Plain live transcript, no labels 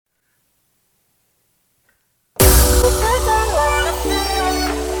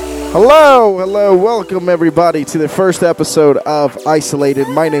Hello, welcome everybody to the first episode of Isolated.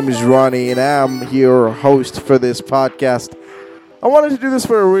 My name is Ronnie and I'm your host for this podcast. I wanted to do this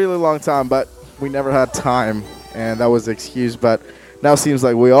for a really long time, but we never had time, and that was the excuse, but now it seems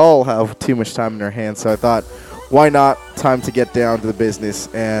like we all have too much time in our hands, so I thought, why not? Time to get down to the business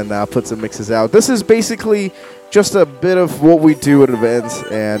and put some mixes out. This is basically just a bit of what we do at events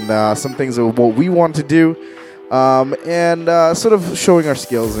and some things of what we want to do. And sort of showing our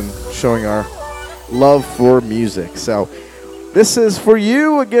skills and showing our love for music. So this is for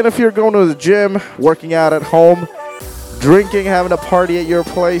you, again, if you're going to the gym, working out at home, drinking, having a party at your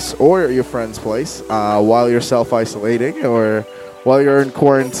place or at your friend's place while you're self-isolating or while you're in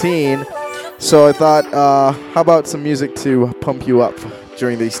quarantine. So I thought, how about some music to pump you up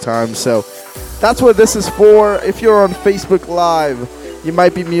during these times? So that's what this is for. If you're on Facebook Live, you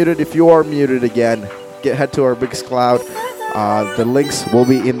might be muted. If you are muted again, head to our Mixcloud. The links will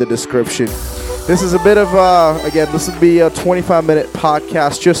be in the description. This is a bit of, again, this will be a 25-minute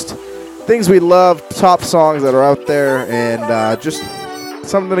podcast. Just things we love, top songs that are out there, and just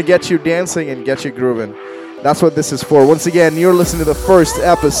something to get you dancing and get you grooving. That's what this is for. Once again, you're listening to the first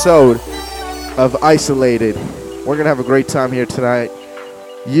episode of Isolated. We're going to have a great time here tonight.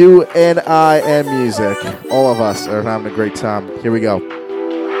 You and I and music. All of us are having a great time. Here we go.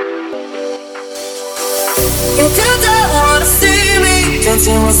 You don't wanna see me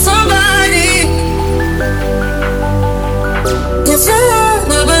dancing with somebody. Cause you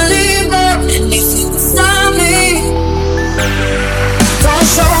wanna believe that anything can stop me. Don't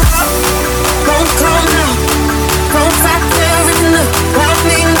show up, don't come now. Don't stop everything about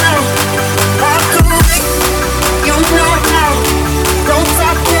me now. Walk away, you know how. Don't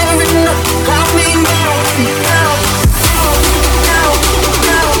stop everything about me now.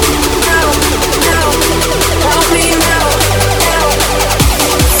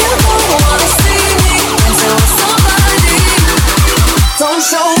 Don't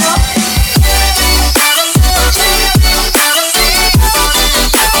show up.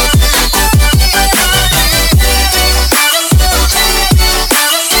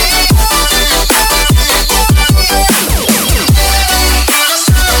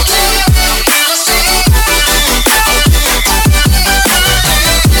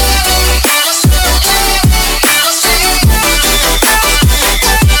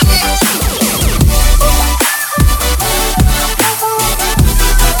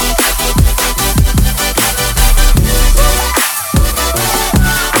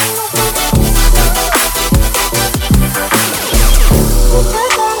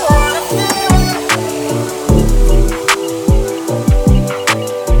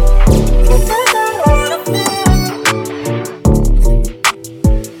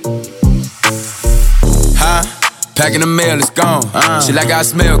 Packing the mail, it's gone. Shit like I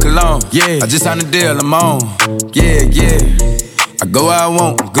smell cologne. Yeah, I just signed a deal, I'm on. Yeah. I go where I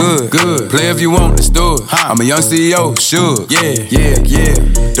want, good. Play if you want, let's do it. I'm a young CEO, sure. Yeah.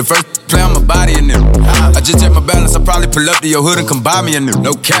 The first play on my body in them. I just check my balance, I probably pull up to your hood and come buy me a new.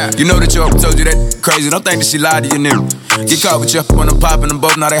 No cap. You know that your told you that crazy, don't think that she lied to you new. Get caught with you when I'm popping them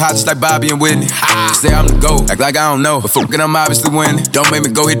both, now they hot just like Bobby and Whitney. Say I'm the GOAT, act like I don't know, but fucking I'm obviously winning. Don't make me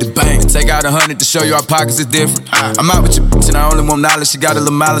go hit the bank, take out 100 to show you our pockets is different. I'm out with your bitch and I only want knowledge, she got a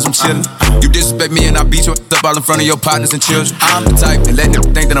little mileage, I'm chillin'. You disrespect me and I beat you up all in front of your partners and children. I'm the type and let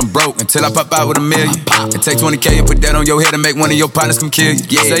them think that I'm broke until I pop out with $1 million. And take 20K and put that on your head and make one of your partners come kill you.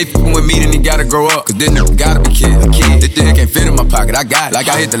 Yeah. Say f***ing with me then you gotta grow up, cause then you gotta be killed. This thing can't fit in my pocket, I got it, like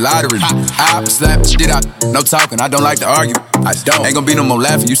I hit the lottery. I slap the shit out, no talking, I don't like to argue. I don't. Ain't gonna be no more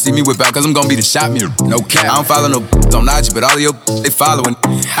laughing, you see me whip out cause I'm gonna be the shot mirror. No cap, I don't follow no on IG, but all of your they following.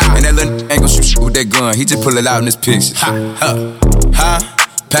 And that little ain't gon' shoot shit with that gun, he just pull it out in this picture.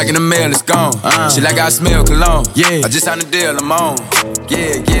 Packing the mail, it's gone. Shit like I smell cologne. Yeah, I just signed a deal, I'm on.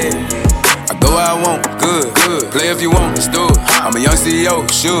 Yeah. I go where I want, good. Play if you want, let's do it. I'm a young CEO,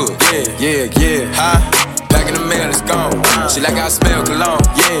 sure. Yeah. Packing the mail, it's gone. Shit like I smell cologne.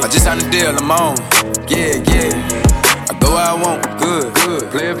 Yeah, I just signed a deal, I'm on. Yeah. I go where I want, good.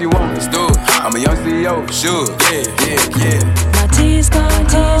 Play if you want, let's do it. I'm a young CEO, sure. Yeah. My tea's gone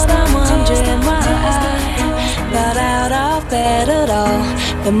cold, I'm wondering why I got out of bed at all.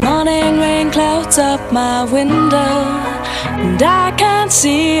 The morning rain clouds up my window, and I can't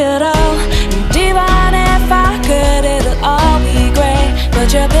see it all. And even if I could, it'll all be great.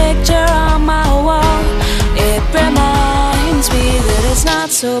 But your picture on my wall, it reminds me that it's not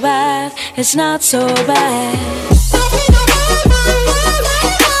so bad. It's not so bad.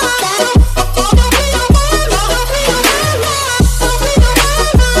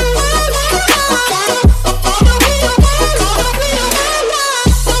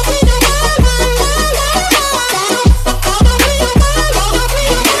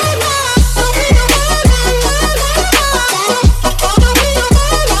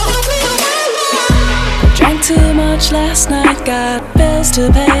 much last night, got bills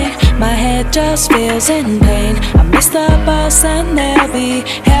to pay. My head just feels in pain. I missed the bus and there'll be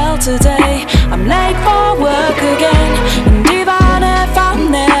hell today. I'm late for work again, and even if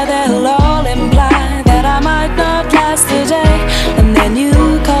I'm there, they'll all imply that I might not last the day. And then you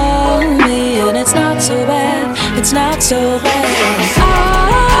call me, and it's not so bad, it's not so bad. I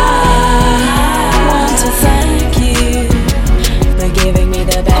want to thank you for giving me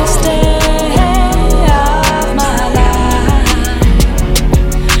the best day of my life.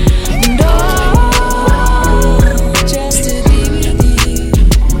 And oh, just to be with you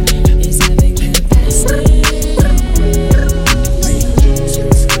is having the best day.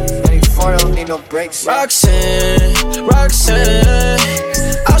 94 don't need no breaks. Roxanne, Roxanne,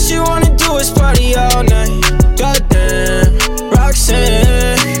 all she wanna do is party all night. Goddamn,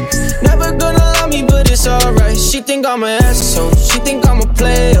 Roxanne, never gonna love me, but it's alright. She think I'm an asshole, she think I'm a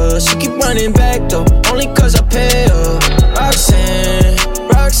player. She keep running back though, only cause I pay her. Roxanne,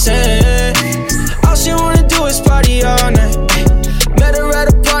 Roxanne, all she wanna do is party all night. Met her at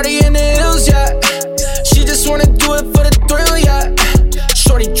a party in the hills, yeah. She just wanna do it for the thrill, yeah.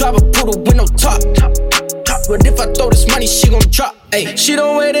 Shorty drive a poodle with no top. But if I throw this money, she gon' drop. Ay. She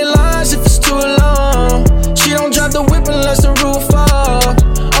don't wait in lines if it's too long. She don't drive the whip unless the roof fall.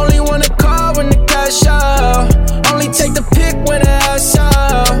 Only wanna call when the cash out. Only take the pic when the ass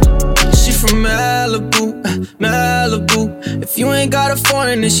out. She from Malibu, Malibu. If you ain't got a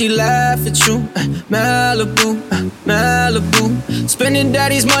foreign, then she laugh at you. Malibu, Malibu. Spending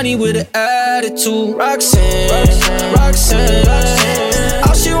daddy's money with an attitude. Roxanne, Roxanne, Roxanne.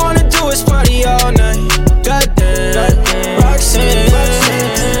 All she wanna do is party all night. Goddamn, Roxanne,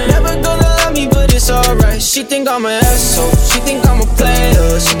 never gonna love me, but it's alright. She think I'm an asshole, she think I'm a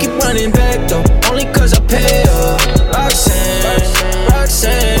player. She keep running back though, only cause I pay her. Roxanne,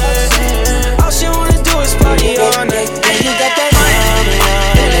 Roxanne, all she wanna do is party all night. And you got that yummy,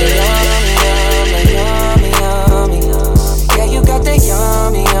 yeah, you got that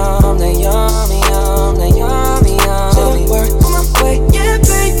yummy, that yummy, that yummy, so work on my way, yeah,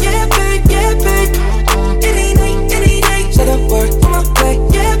 babe, yeah, babe, yeah, babe. Say the word on my way,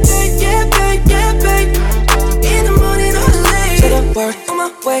 yeah, babe, yeah, babe, yeah, babe. In the morning or late. Say the word on my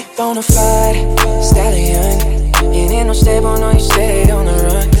way, bonafide stallion. You ain't no stable, no, you stay on the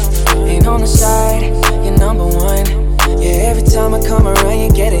run. Ain't on the side, you're number one. Yeah, every time I come around, you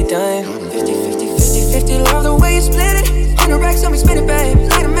get it done. 50, 50, 50, 50, love the way you split it. 100 racks on me, spin it, babe.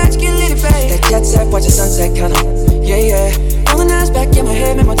 Light a match, get lit, babe. That jet set, watch the sunset, kinda, yeah, yeah. All the nights back in my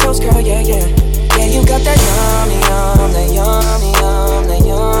head, make my toes curl, yeah, yeah. Yeah, you got that yummy, that yummy, that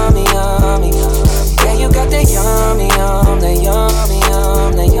yummy, yummy. Yeah, you got that yummy, that yummy,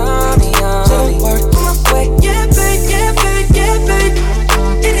 that yummy, yummy. So work on my way, yeah, babe, yeah, babe, yeah, babe.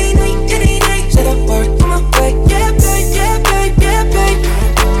 It ain't night. Say the word on my way, yeah, babe, yeah, babe, yeah, babe.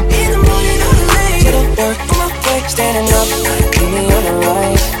 In the morning or late. Say the word on my way, standing up, keep me on the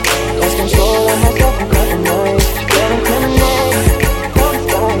rise. Lost control, I had up and coming nice. Yeah, I'm coming nice.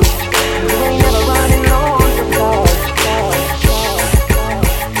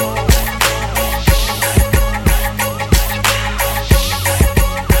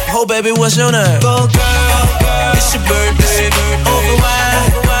 Oh baby, what's your name? Go girl, it's your birthday. Over wine,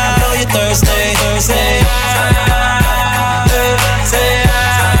 I know you're thirsty. Say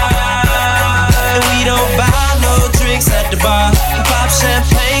and we don't buy no drinks at the bar. We pop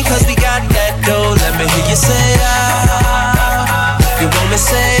champagne cause we got that dough. Let me hear you say you want me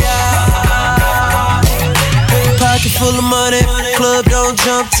say pocket full of money, club don't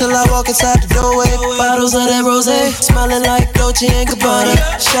jump till I walk inside the doorway. Bottles of that rosé, smelling like Dolce & Gabbana.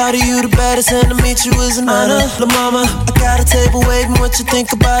 Shout to you the baddest, and to meet you is an honor. La mama, I got a table waiting, what you think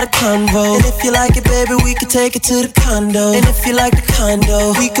about a convo? And if you like it, baby, we can take it to the condo. And if you like the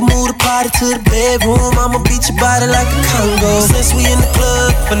condo, we can move the party to the bedroom. I'ma beat your body like a Congo. Since we in the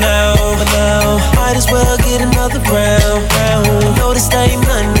club for now, might as well get another round. Notice there ain't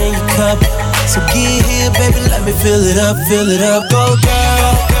nothing in your cup, so get here, baby, let me fill it up. Go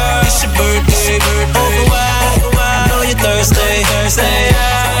girl, it's your birthday. Over wine, I know you're thirsty. Say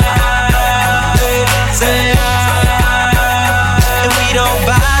and we don't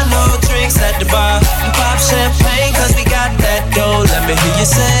buy no drinks at the bar. We pop champagne cause we got that dough. Let me hear you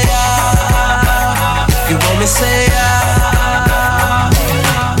say you want me say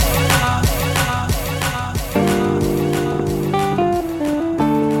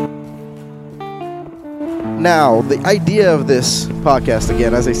Now, the idea of this podcast,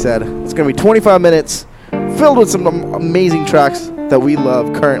 again, as I said, it's going to be 25 minutes filled with some amazing tracks that we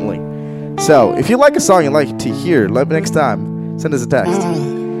love currently. So, if you like a song you'd like to hear, let me next time, send us a text.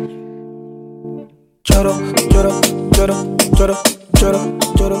 Or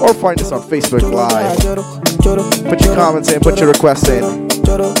find us on Facebook Live. Put your comments in, put your requests in,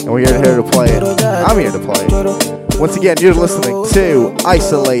 and we're here to play it. I'm here to play it. Once again, you're listening to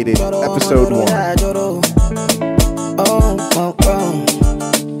Isolated, Episode 1.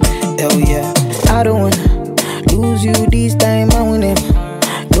 Hell yeah. I don't wanna lose you this time, I win him.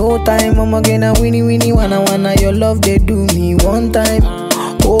 No time, I'ma get a winnie, wanna your love, they do me one time.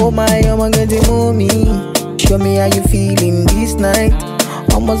 Oh my, I'ma get to move me. Show me how you feeling this night.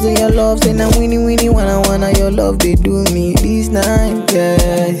 I'ma say your love, say na winnie, wanna your love, they do me this night,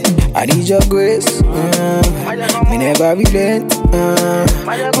 yeah. I need your grace, me never relent,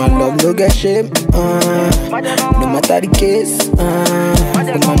 my love no get shame, no matter the case,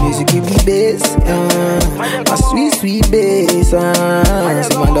 but my music give me bass, my sweet bass, so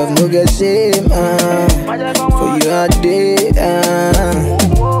my love no get shame, for you all day,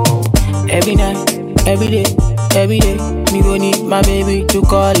 every night, every day, me gon' need my baby to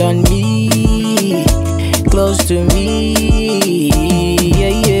call on me, close to me,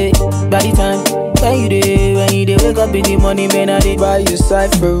 yeah. By the time when you dey wake up in the morning, man, I dey by your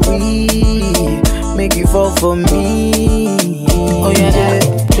side for real, make you fall for me. Oh yeah,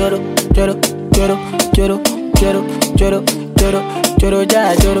 choro,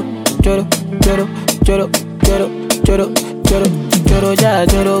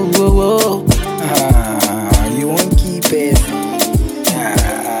 whoa. You won't keep it.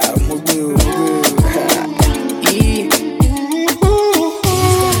 Mugu.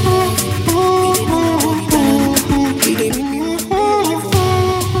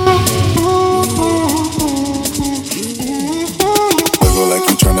 Wiggle like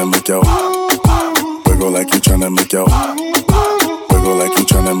you tryna make out. Wiggle like you tryna make out. Wiggle like you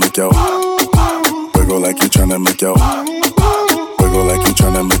tryna make out. Wiggle like you tryna make out. Wiggle like you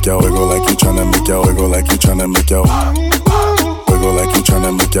tryna make out, wiggle like you tryna make out, wiggle like you tryna make out. Wiggle like you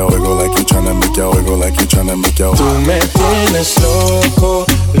tryna make out, wiggle like you tryna make out, wiggle like you tryna make out. Tú me tienes loco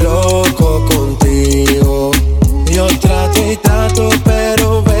contigo. Yo trato y trato,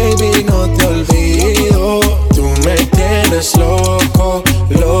 pero baby no te olvido. Tú me tienes loco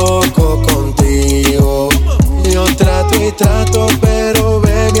contigo. Yo trato y trato, pero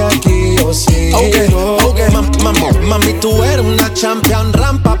baby aquí yo sigo. Okay. Mami, tú eres una champion,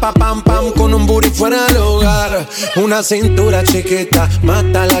 rampa, pam, con un booty fuera del hogar. Una cintura chiquita,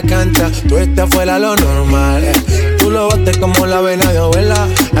 mata la cancha, tú estás fuera lo normal. Tú lo bates como la vena de abuela.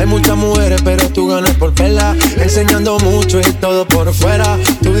 Hay muchas mujeres, pero tú ganas por vela. Enseñando mucho y todo por fuera.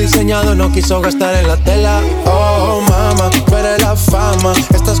 Tu diseñado no quiso gastar en la tela. Oh, mama, tú eres la fama.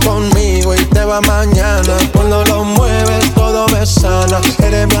 Estás conmigo y te va mañana. Cuando lo mueves, todo me sana.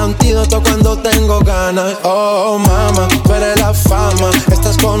 Eres mi antídoto cuando tengo ganas. Oh, mama, tú eres la fama.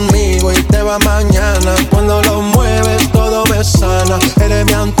 Estás conmigo y te va mañana. Cuando lo mueves, todo me sana. Eres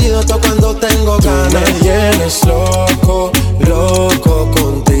mi antídoto cuando tengo ganas. Me tienes loco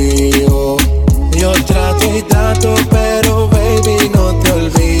contigo. Yo trato y trato, pero baby no te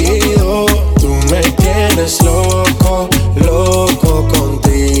olvido. Tú me tienes loco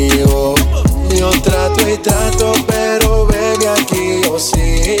contigo. Yo trato y trato, pero baby aquí yo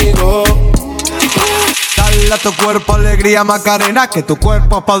sigo. Dale a tu cuerpo alegría Macarena, que tu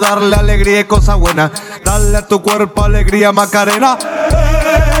cuerpo es pa' darle alegría y cosas buenas. Dale a tu cuerpo alegría Macarena,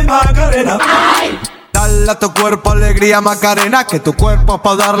 Macarena. Dale a tu cuerpo alegría Macarena, que tu cuerpo es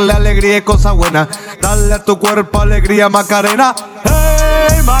pa' darle alegría y cosas buenas. Dale a tu cuerpo alegría Macarena,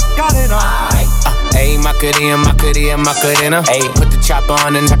 Macarena. Ayy, Macarena. Ayy, put the chopper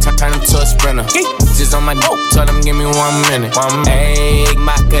on and turn him to a sprinter. Just on my dope, tell him give me 1 minute. Ayy,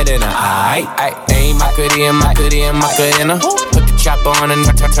 Macarena. Ayy, Macarena. Put the chopper on and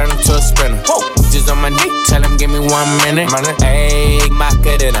turn him to a sprinter. Just on my dick, tell him give me 1 minute. Ayy,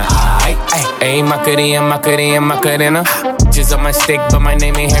 Macarena. Ayy, Macarena. Just on my stick, but my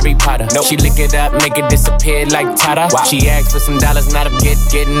name ain't Harry Potter. Nope. She lick it up, make it disappear like Tata. Wow. She asked for some dollars, not a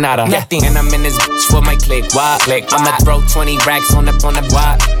getting out of. Nothing. And I'm in this bitch for my click. I'ma throw 20 racks on the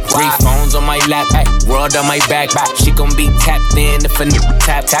block. 3 phones on my lap, world on my back. She gon' be tapped in if a nigga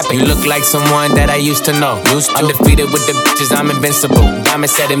tap it. You look like someone that I used to know. Undefeated with the bitches, I'm invincible.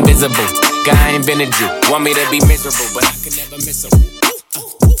 Diamond said invisible. Guy ain't been a Jew. Want me to be miserable, but I can never miss her.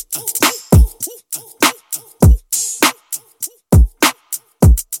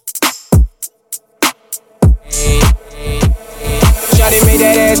 Shawty made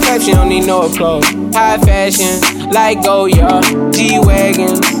that ass clap, she don't need no applause. High fashion, like Goya,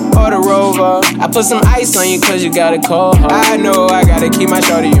 G-Wagon, or the Rover. I put some ice on you cause you got a cold heart. I know I gotta keep my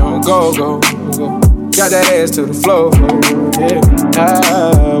shawty on go. Got that ass to the floor, yeah.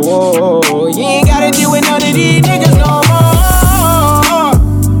 Whoa, you ain't gotta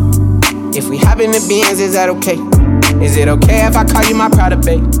Benz, is that okay? Is it okay if I call you my pride,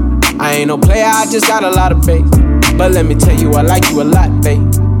 babe? I ain't no player, I just got a lot of faith. But let me tell you, I like you a lot, babe.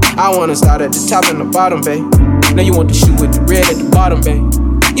 I wanna start at the top and the bottom, babe. Now you want the shoe with the red at the bottom, babe.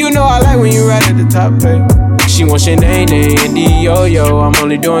 You know I like when you right at the top, babe. She wants Sinead and D-Yo-Yo. I'm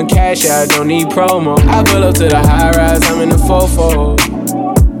only doing cash, I don't need promo. I pull up to the high rise, I'm in the 4-4.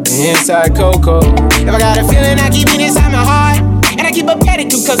 Inside Coco. If I got a feeling, I keep it inside my heart. And I keep a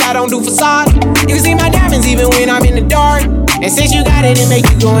pedicure cause I don't do facade. You can see my diamonds even when I'm in the dark. And since you got it, it make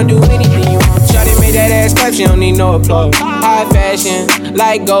you go and do anything you want. Shawty made that ass clap, she don't need no applause. High fashion,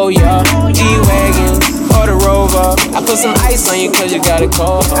 like Goya, G-Wagon, or the Rover. I put some ice on you cause you got a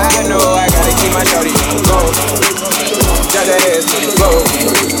cold. I know I gotta keep my shawty on the go. Got that ass to the go.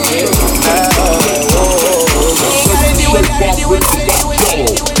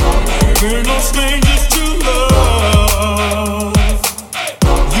 We're no strangers to love.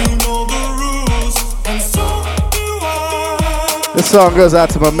 You know the rules, and so do I. This song goes out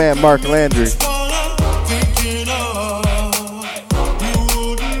to my man Mark Landry.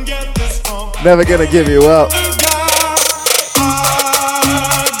 Never gonna give you up.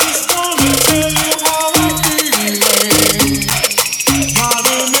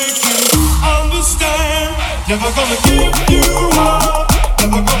 Never gonna give you up,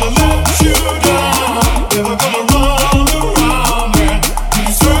 never gonna let you down, never gonna run around and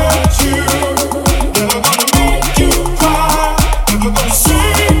desert you, never gonna make you cry, never gonna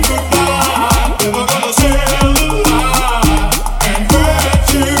say goodbye, never gonna tell a lie and hurt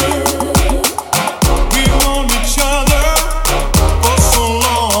you. We want each other for so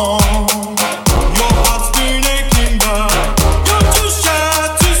long, your heart's been aching but you're too shy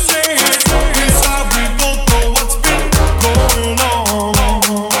to say it. Inside we both know what's been going on.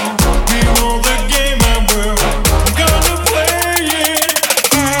 We know the game and we're gonna play it.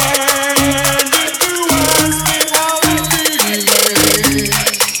 And if you ask me how I'm feeling,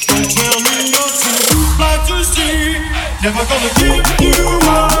 don't tell me you're too blind to see. Never gonna give you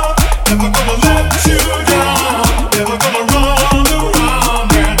up, never gonna let you down, never gonna run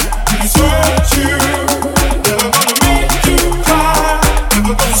around and desert you, never gonna make you cry,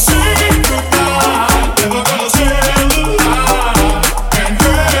 never gonna say goodbye, never gonna tell a lie and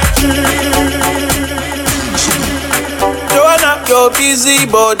hurt you. Joanna, your busy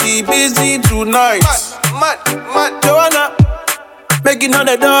body busy tonight. Joanna, making all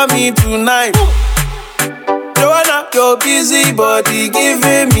the dummy tonight. Joanna, your busy body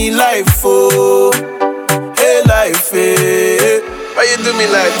giving me life, oh, hey life, hey. Why you do me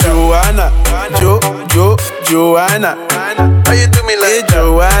like Joanna, Joanna? Why you do me like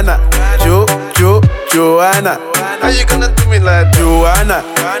Joanna, Joanna? How you gonna do me like Joanna,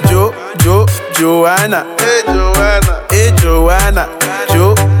 Joanna? Hey Joanna,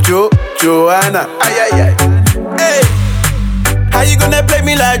 Joanna? Ay ay ay. Hey, how you gonna play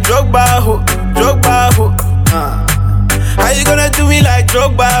me like Drogba, ho? How you gonna do me like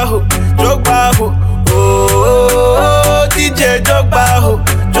Drogba, ho? Oh, DJ Drogba, ho.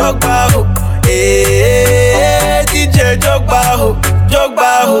 Hey, DJ Drogba, ho.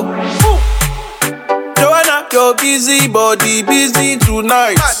 Joanna, your busy body busy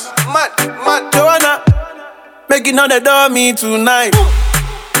tonight. Mad. Joanna, making all the dummy tonight.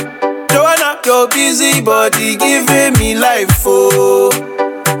 Joanna, your busy body giving me life, oh,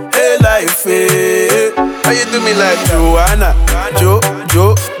 hey life, hey. How you do me like Joanna,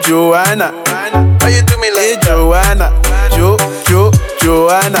 Joanna? How you do me like Joanna,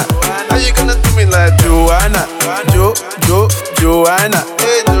 Joanna? How you gonna do me like Joanna, Joanna?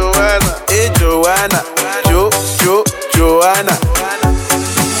 Hey Joanna, Joanna?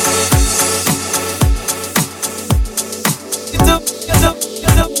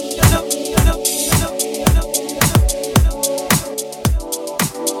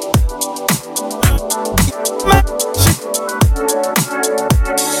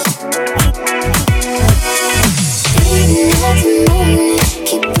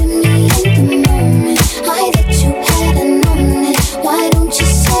 Why don't you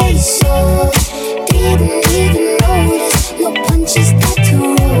say so? Didn't even notice, no punches.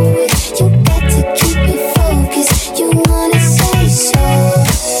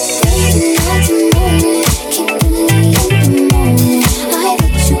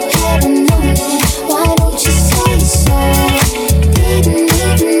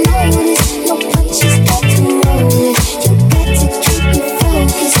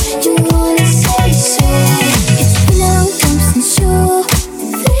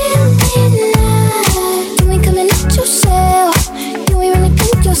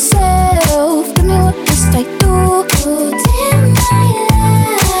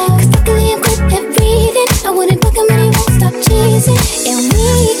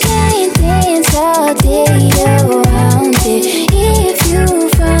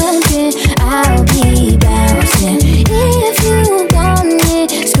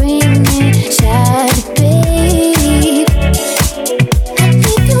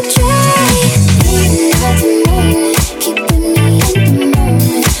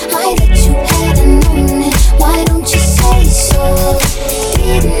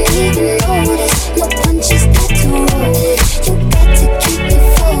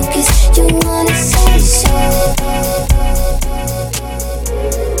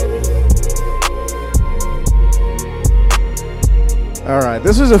 All right,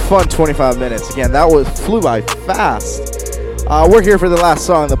 this was a fun 25 minutes. Again, that flew by fast. We're here for the last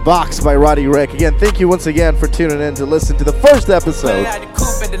song, The Box by Roddy Ricch. Again, thank you once again for tuning in to listen to the first episode.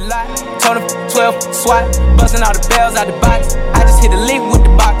 Told him 12 SWAT, busting all the bells out the box. I just hit a lick with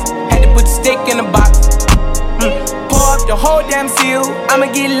the box, had to put the stick in the box. Pour up the whole damn seal,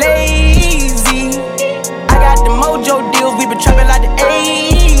 I'ma get lazy. I got the mojo deals, we been trapping like the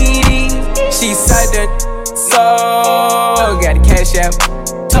 80s. She said that, so got the cash out.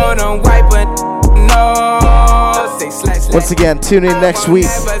 Told him wipe it, no. Say slash. Once again, tune in next week.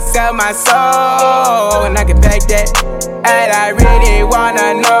 Never sell my soul, and I can back that. And I really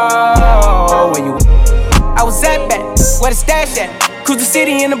wanna know where you. I was at back, where the stash at? Cruise the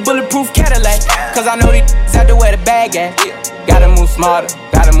city in a bulletproof Cadillac. Cause I know these out there where the bag at. Gotta move smarter,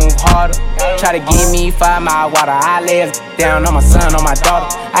 gotta move harder. Try to give me 5 mile water. I lay down on my son, on my daughter.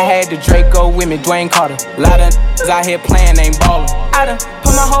 I had the Draco with me, Dwayne Carter. Lot of out here playing, ain't ballin'. I done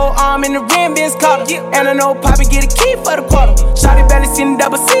put my whole arm in the rim, Vince Carter. And I know Poppy get a key for the quarter. Shawty barely seen the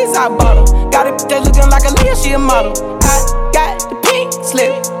double C's, I bought her. Got it that looking like a Leah, she a model. I got the pink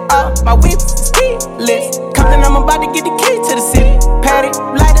slip, my whip is keyless. Compton, I'm about to get the key to the city. Patty,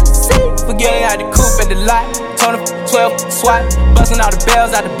 light up the city. Forgetting how the coupe at the lot. Told him 12 SWAT, busting all the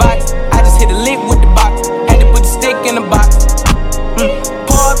bells out the box. I just hit a lick with the box, had to put the stick in the box.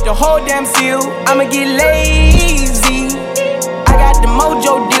 Pour up the whole damn seal, I'ma get lazy. I got the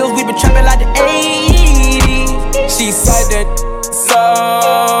mojo deals, we been trapping like the 80s. She said that,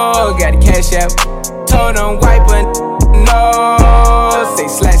 so got the cash out. Told him wipe it, no. Say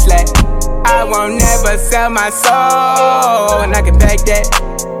slash slash. I won't never sell my soul, and I can back that.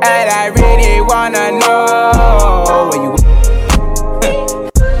 And I really wanna know where you.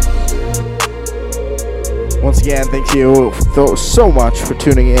 Once again, thank you so much for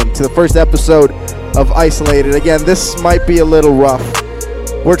tuning in to the first episode of Isolated. Again, this might be a little rough.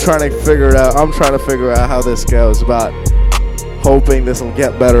 We're trying to figure it out. I'm trying to figure out how this goes, but hoping this will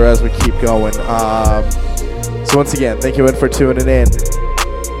get better as we keep going. So once again, thank you for tuning in.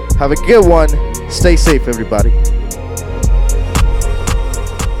 Have a good one. Stay safe, everybody.